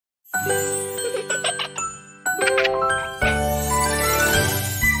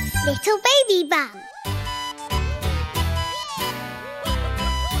LittleBabyBum.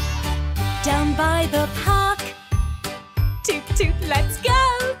 Down by the park, toot toot, let's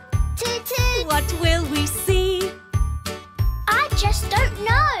go. Toot toot. What will we see? I just don't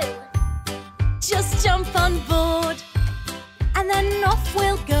know. Just jump on board, and then off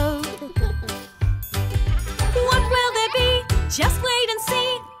we'll go. What will there be? Just wait and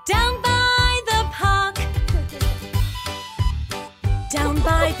see. Down by the park. Down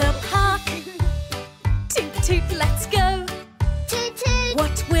by the park, toot toot, let's go. Toot toot.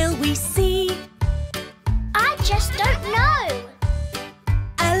 What will we see? I just don't know.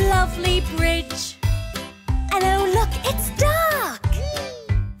 A lovely bridge. And oh look, it's dark.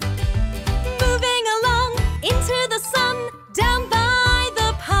 Moving along into the sun. Down by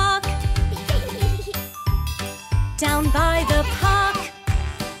the park. Down by the park.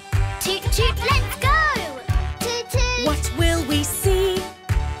 Toot toot, let's go. Toot toot. What will we see?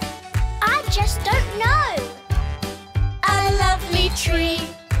 I just don't know. A lovely tree.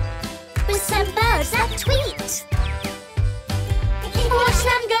 With some birds that tweet. Watch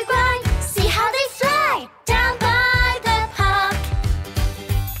them go by. See how they fly. Down by the park.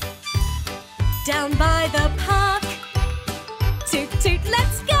 Down by the park. Toot toot,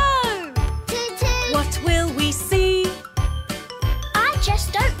 let's go. Toot toot. What will we see? I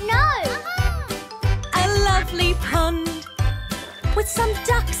just don't know. A lovely pond with some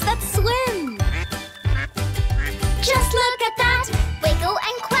ducks